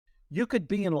You could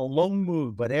be in a low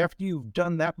mood, but after you've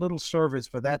done that little service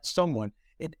for that someone,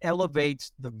 it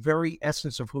elevates the very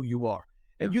essence of who you are.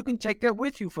 And you can take that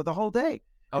with you for the whole day.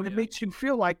 And it makes you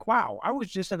feel like, wow, I was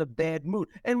just in a bad mood.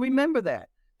 And remember that.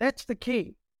 That's the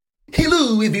key.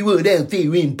 Hello everyone out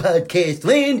there in podcast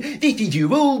land, this is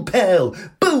your old pal,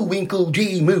 Bullwinkle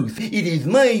J. Muth. It is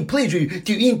my pleasure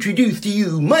to introduce to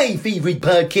you my favorite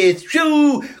podcast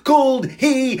show called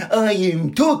Hey, I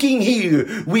Am Talking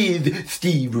Here with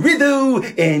Steve Rizzo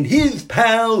and his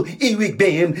pal Eric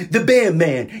Bam, the Bam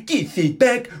Man. Just sit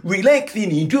back, relax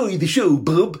and enjoy the show,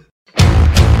 bub.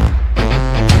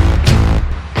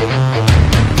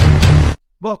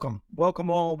 Welcome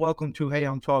all. Welcome to Hey,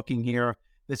 I'm Talking Here.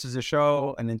 This is a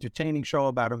show, an entertaining show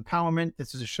about empowerment.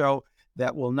 This is a show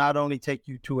that will not only take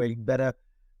you to a better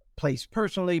place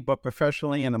personally, but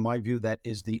professionally. And in my view, that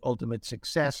is the ultimate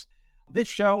success. This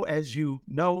show, as you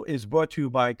know, is brought to you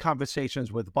by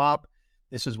Conversations with Bob.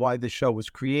 This is why this show was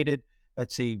created.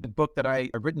 Let's see, the book that I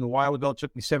written a while ago, it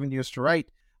took me 7 years to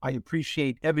write. I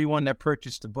appreciate everyone that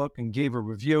purchased the book and gave a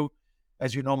review.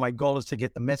 As you know, my goal is to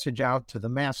get the message out to the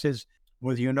masses.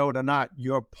 Whether you know it or not,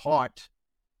 you're part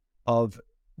of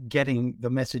getting the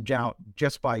message out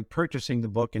just by purchasing the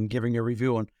book and giving a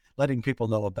review and letting people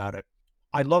know about it.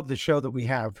 I love the show that we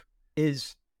have.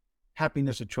 Is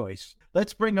Happiness a Choice?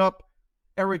 Let's bring up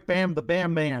Eric Bam, the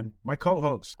Bam Man, my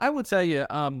co-host. I would tell you,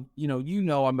 I'm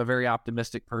a very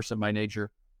optimistic person by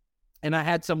nature. And I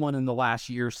had someone in the last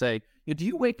year say, do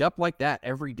you wake up like that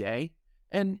every day?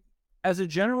 And as a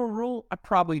general rule, I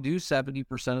probably do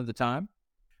 70% of the time.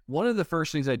 One of the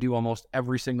first things I do almost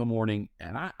every single morning,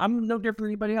 and I'm no different than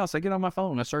anybody else, I get on my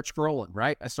phone, I start scrolling,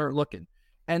 right? I start looking.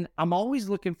 And I'm always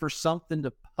looking for something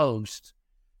to post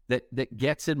that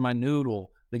gets in my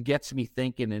noodle, that gets me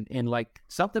thinking and like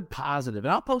something positive.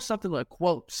 And I'll post something like a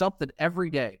quote, something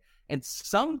every day. And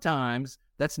sometimes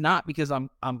that's not because I'm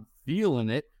feeling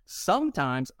it.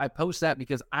 Sometimes I post that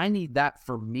because I need that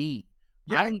for me.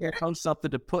 I need to post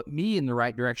something to put me in the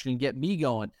right direction and get me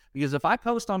going. Because if I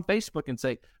post on Facebook and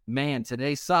say, man,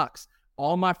 today sucks,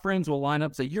 all my friends will line up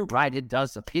and say, you're right, it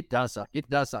does suck, it does suck, it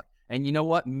does suck. And you know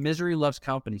what? Misery loves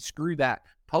company. Screw that.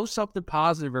 Post something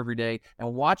positive every day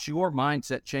and watch your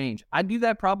mindset change. I do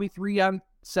that probably 3 out of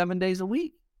 7 days a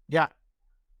week. Yeah.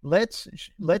 Let's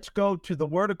go to the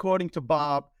Word According to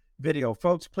Bob video.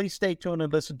 Folks, please stay tuned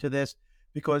and listen to this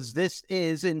because this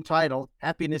is entitled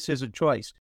Happiness is a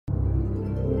Choice.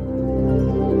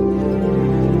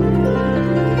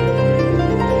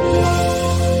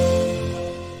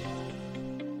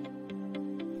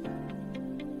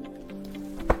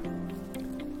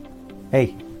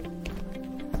 Hey,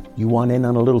 you want in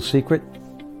on a little secret?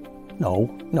 No,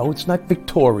 it's not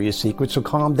Victoria's secret, so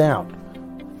calm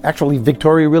down. Actually,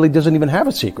 Victoria really doesn't even have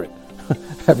a secret.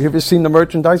 Have you ever seen the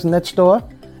merchandise in that store?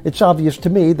 It's obvious to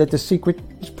me that the secret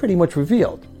is pretty much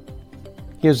revealed.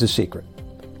 Here's the secret.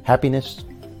 Happiness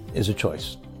is a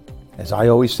choice. As I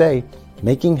always say,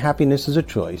 making happiness as a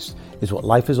choice is what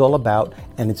life is all about,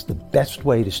 and it's the best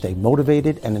way to stay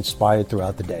motivated and inspired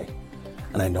throughout the day.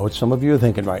 And I know what some of you are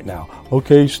thinking right now.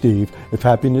 Okay, Steve, if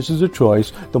happiness is a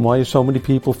choice, then why are so many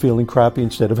people feeling crappy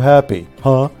instead of happy?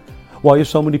 Huh? Why are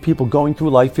so many people going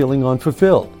through life feeling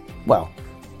unfulfilled? Well,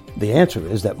 the answer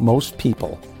is that most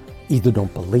people either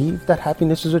don't believe that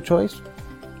happiness is a choice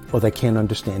or they can't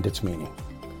understand its meaning.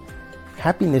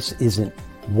 Happiness isn't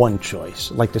one choice,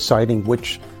 like deciding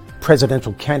which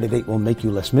presidential candidate will make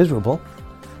you less miserable.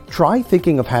 Try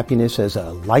thinking of happiness as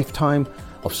a lifetime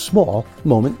of small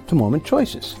moment-to-moment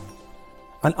choices.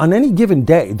 On any given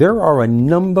day, there are a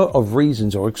number of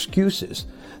reasons or excuses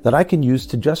that I can use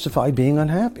to justify being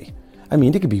unhappy. I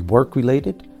mean, it could be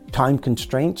work-related, time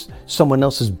constraints, someone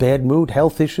else's bad mood,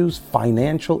 health issues,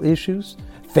 financial issues,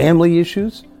 family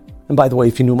issues. And by the way,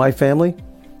 if you knew my family,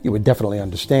 you would definitely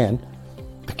understand.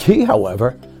 The key,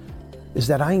 however, is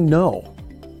that I know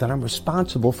that I'm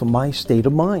responsible for my state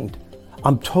of mind.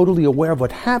 I'm totally aware of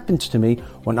what happens to me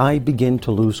when I begin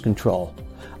to lose control.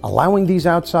 Allowing these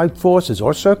outside forces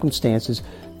or circumstances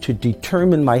to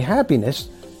determine my happiness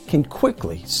can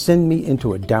quickly send me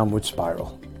into a downward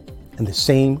spiral. And the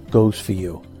same goes for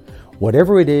you.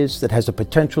 Whatever it is that has the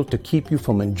potential to keep you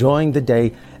from enjoying the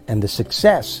day and the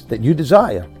success that you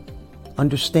desire,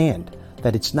 understand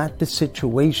that it's not the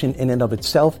situation in and of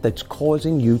itself that's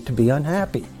causing you to be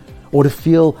unhappy or to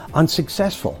feel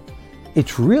unsuccessful.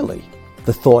 It's really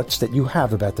the thoughts that you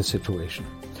have about the situation.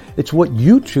 It's what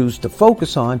you choose to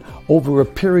focus on over a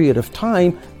period of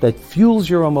time that fuels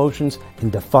your emotions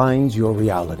and defines your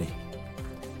reality.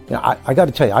 Now, I got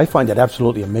to tell you, I find it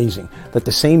absolutely amazing that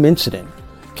the same incident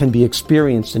can be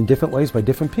experienced in different ways by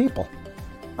different people.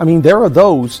 I mean, there are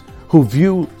those who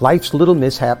view life's little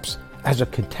mishaps as a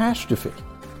catastrophe,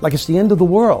 like it's the end of the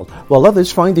world, while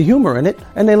others find the humor in it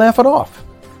and they laugh it off.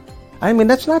 I mean,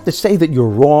 that's not to say that you're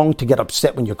wrong to get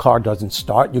upset when your car doesn't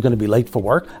start, you're going to be late for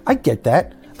work. I get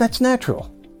that. That's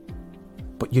natural.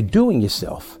 But you're doing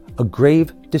yourself a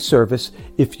grave disservice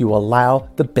if you allow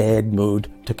the bad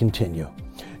mood to continue.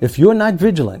 If you're not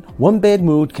vigilant, one bad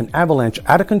mood can avalanche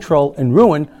out of control and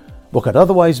ruin what could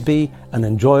otherwise be an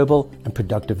enjoyable and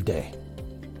productive day.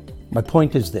 My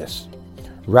point is this: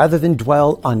 rather than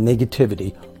dwell on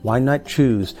negativity, why not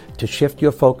choose to shift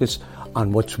your focus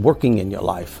on what's working in your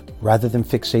life rather than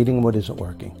fixating on what isn't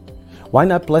working? Why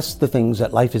not bless the things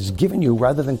that life has given you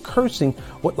rather than cursing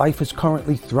what life is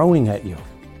currently throwing at you?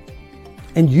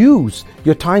 And use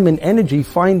your time and energy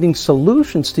finding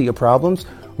solutions to your problems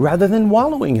rather than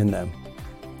wallowing in them.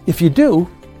 If you do,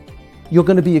 you're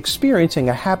going to be experiencing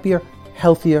a happier,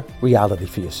 healthier reality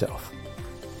for yourself.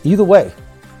 Either way,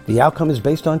 the outcome is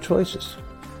based on choices.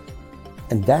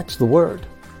 And that's the word,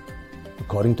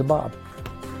 according to Bob.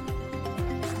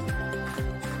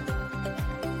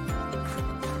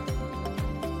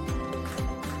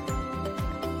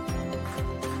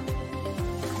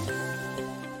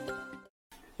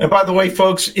 And by the way,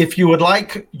 folks, if you would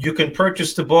like, you can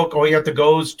purchase the book. All you have to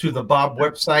go is to the Bob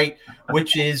website,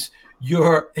 which is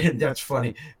that's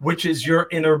funny, which is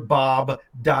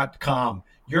yourinnerbob.com.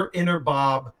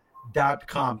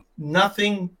 Yourinnerbob.com.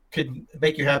 Nothing could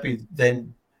make you happy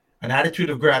than an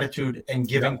attitude of gratitude and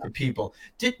giving to people.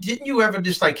 Didn't you ever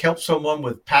just like help someone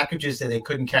with packages that they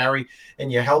couldn't carry,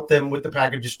 and you help them with the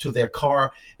packages to their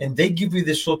car, and they give you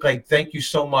this look like, thank you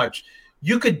so much?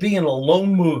 You could be in a low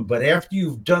mood, but after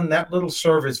you've done that little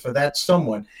service for that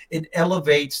someone, it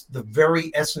elevates the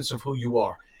very essence of who you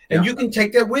are. And you can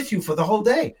take that with you for the whole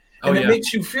day. And it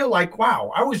makes you feel like,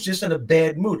 wow, I was just in a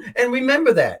bad mood. And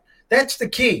remember that. That's the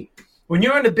key. When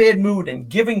you're in a bad mood and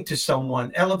giving to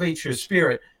someone elevates your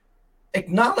spirit,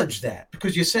 acknowledge that,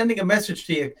 because you're sending a message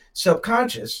to your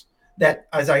subconscious that,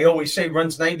 as I always say,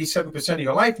 runs 97% of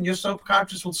your life. And your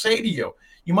subconscious will say to you,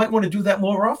 you might want to do that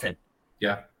more often.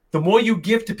 Yeah. The more you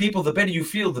give to people, the better you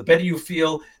feel. The better you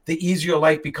feel, the easier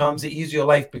life becomes. The easier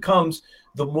life becomes,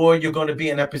 the more you're going to be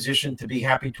in that position to be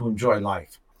happy to enjoy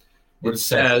life. It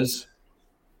says,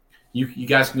 you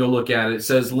guys can go look at it. It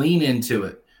says, lean into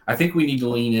it. I think we need to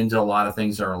lean into a lot of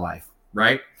things in our life,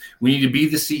 right? We need to be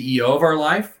the CEO of our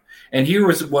life. And here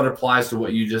is what applies to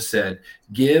what you just said: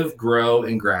 give, grow,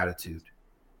 and gratitude.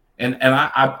 And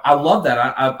I love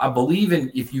that. I believe in,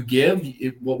 if you give,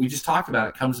 what we just talked about,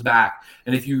 it comes back.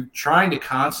 And if you're trying to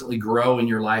constantly grow in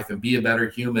your life and be a better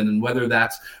human, and whether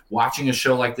that's watching a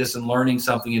show like this and learning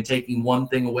something and taking one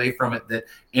thing away from it that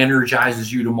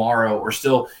energizes you tomorrow, or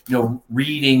still,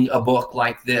 reading a book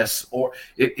like this, or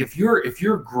if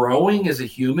you're growing as a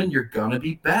human, you're going to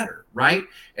be better, right?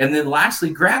 And then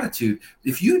lastly, gratitude.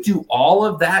 If you do all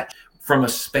of that from a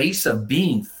space of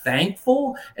being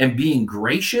thankful and being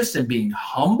gracious and being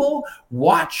humble,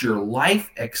 watch your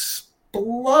life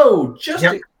explode,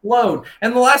 explode.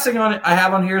 And the last thing I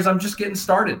have on here is I'm just getting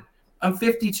started. I'm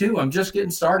 52. I'm just getting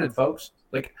started, folks.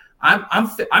 Like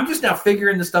I'm just now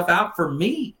figuring this stuff out for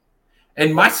me.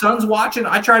 And my son's watching.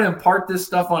 I try to impart this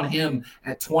stuff on him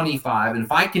at 25. And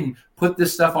if I can put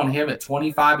this stuff on him at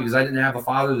 25 because I didn't have a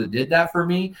father that did that for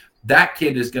me, that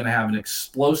kid is going to have an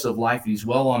explosive life. He's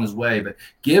well on his way. But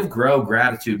give, grow,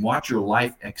 gratitude. Watch your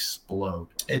life explode.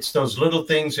 It's those little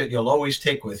things that you'll always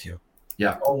take with you.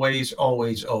 Yeah. Always,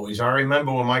 always, always. I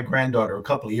remember when my granddaughter, a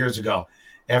couple of years ago,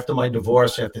 after my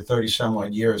divorce, after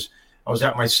 30-some-odd years, I was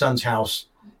at my son's house,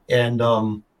 and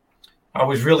I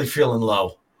was really feeling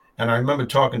low. And I remember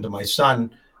talking to my son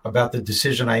about the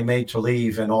decision I made to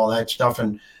leave and all that stuff.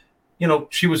 And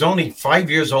she was only 5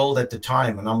 years old at the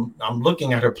time, and I'm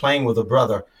looking at her playing with her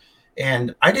brother,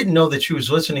 and I didn't know that she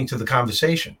was listening to the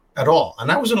conversation at all.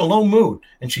 And I was in a low mood,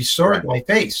 and she saw it in my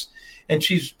face, and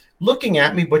she's looking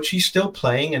at me, but she's still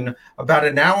playing. And about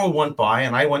an hour went by,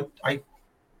 and I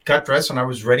got dressed, and I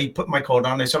was ready, put my coat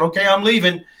on. I said, okay, I'm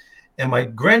leaving. And my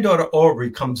granddaughter Aubrey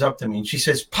comes up to me, and she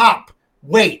says, Pop,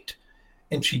 wait.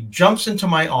 And she jumps into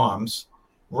my arms,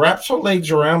 wraps her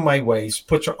legs around my waist,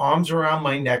 puts her arms around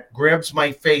my neck, grabs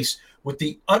my face with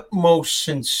the utmost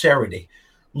sincerity,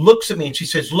 looks at me, and she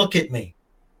says, look at me.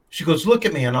 She goes, look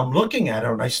at me. And I'm looking at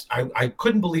her, and I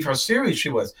couldn't believe how serious she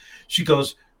was. She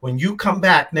goes, when you come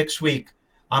back next week,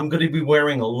 I'm going to be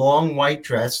wearing a long white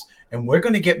dress, and we're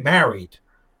going to get married.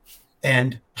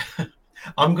 And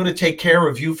I'm going to take care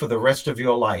of you for the rest of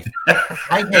your life.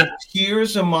 I had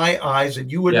tears in my eyes,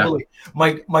 and you wouldn't believe.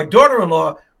 My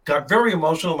daughter-in-law got very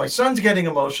emotional. My son's getting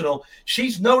emotional.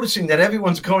 She's noticing that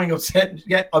everyone's going upset,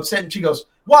 and she goes,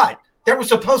 what? that was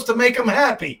supposed to make them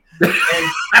happy.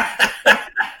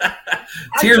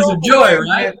 Tears of joy,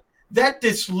 right? That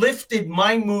just lifted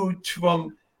my mood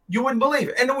from, you wouldn't believe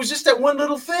it. And it was just that one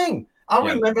little thing. I'll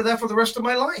remember that for the rest of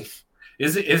my life.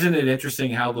 Isn't it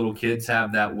interesting how little kids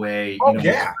have that way? Oh,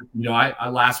 yeah. I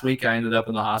last week I ended up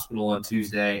in the hospital on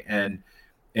Tuesday, and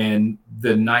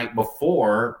the night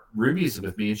before, Ruby's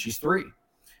with me, and she's 3.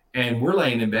 And we're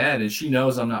laying in bed, and she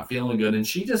knows I'm not feeling good. And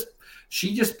she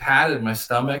just patted my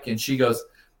stomach, and she goes,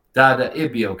 Dada,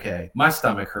 it'd be okay. My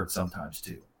stomach hurts sometimes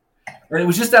too. And it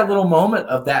was just that little moment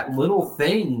of that little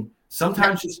thing.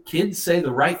 Sometimes just kids say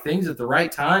the right things at the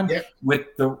right time with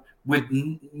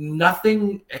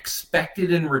nothing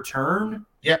expected in return.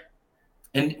 Yep.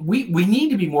 And we need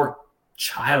to be more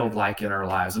childlike in our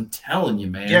lives. I'm telling you,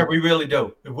 man. Yeah, we really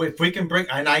do. If we can bring,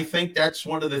 and I think that's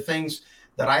one of the things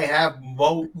that I have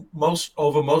most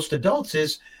over most adults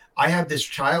is I have this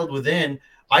child within.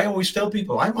 I always tell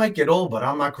people I might get old, but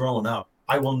I'm not growing up.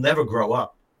 I will never grow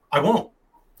up. I won't.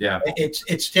 Yeah.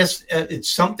 It's just it's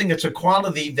something. It's a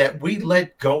quality that we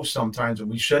let go sometimes, and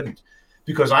we shouldn't,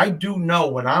 because I do know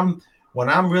when I'm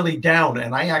really down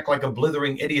and I act like a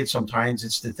blithering idiot sometimes,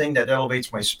 it's the thing that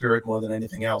elevates my spirit more than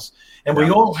anything else. And we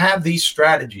all have these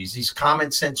strategies, these common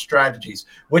sense strategies,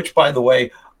 which, by the way,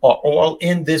 are all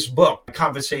in this book,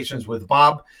 Conversations with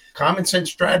Bob. Common sense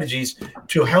strategies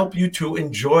to help you to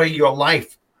enjoy your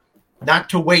life, not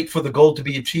to wait for the goal to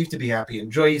be achieved to be happy.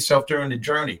 Enjoy yourself during the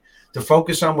journey, to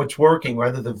focus on what's working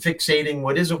rather than fixating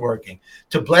what isn't working,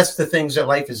 to bless the things that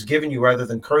life has given you rather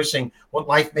than cursing what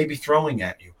life may be throwing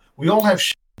at you. We all have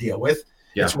shit to deal with.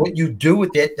 Yeah. It's what you do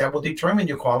with it that will determine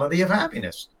your quality of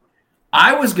happiness.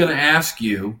 I was going to ask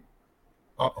you,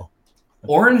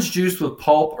 orange juice with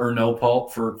pulp or no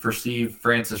pulp for Steve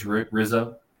Francis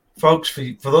Rizzo? Folks,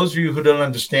 for those of you who don't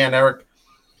understand, Eric,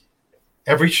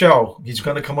 every show he's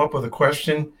going to come up with a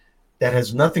question that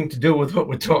has nothing to do with what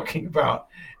we're talking about.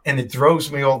 And it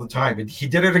throws me all the time. And he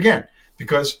did it again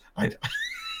because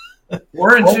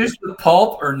orange juice with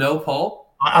pulp or no pulp?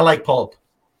 I like pulp.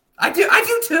 I do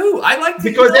too. I like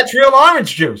because that's real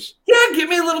orange juice. Yeah, give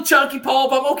me a little chunky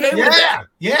pulp. I'm okay with that.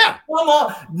 Yeah. Come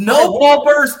on. No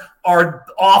pulpers are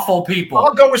awful people.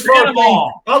 I'll go as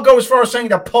far as saying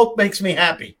that pulp makes me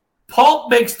happy.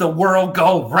 Pulp makes the world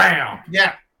go round.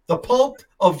 Yeah. The pulp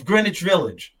of Greenwich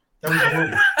Village. That was the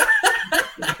movie.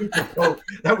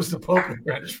 That was the Pope in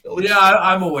Greenwich Village. Yeah,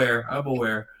 I'm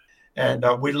aware. And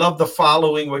we love the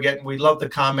following we love the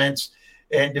comments.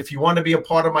 And if you want to be a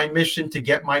part of my mission to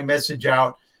get my message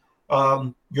out,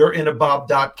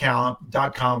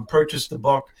 you'reinabob.com. Purchase the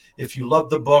book. If you love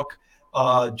the book,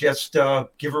 just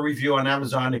give a review on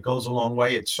Amazon. It goes a long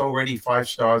way. It's already 5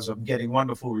 stars. I'm getting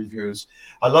wonderful reviews.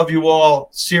 I love you all,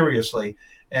 seriously.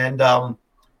 And the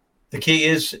key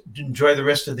is to enjoy the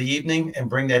rest of the evening and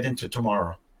bring that into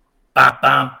tomorrow. We're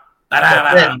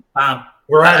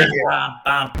out of here.